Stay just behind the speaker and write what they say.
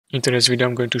In today's video,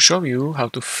 I'm going to show you how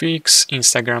to fix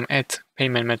Instagram ad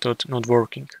payment method not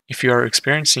working. If you are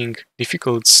experiencing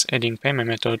difficulties adding payment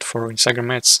method for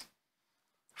Instagram ads,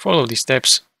 follow these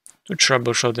steps to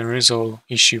troubleshoot and resolve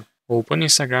issue. Open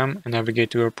Instagram and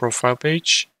navigate to your profile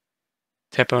page.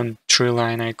 Tap on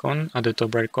three-line icon at the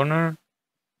top right corner.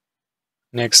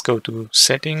 Next, go to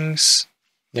Settings,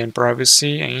 then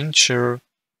Privacy, and ensure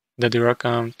that your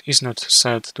account is not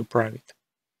set to private.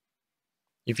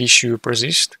 If issue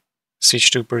persists,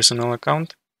 switch to personal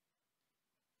account,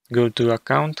 go to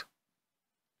account,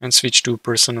 and switch to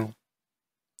personal,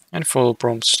 and follow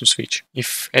prompts to switch.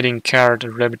 If adding card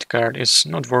or debit card is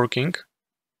not working,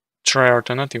 try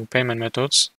alternative payment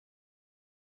methods.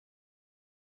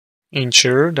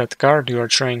 Ensure that card you are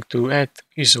trying to add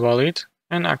is valid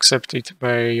and accepted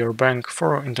by your bank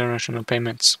for international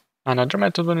payments. Another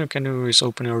method you can do is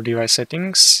open your device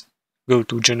settings, go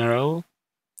to General,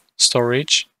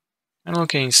 Storage, and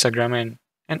locate Instagram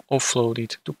and offload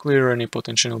it to clear any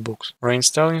potential bugs.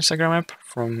 Reinstall Instagram app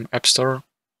from App Store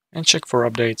and check for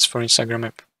updates for Instagram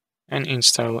app and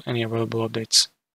install any available updates.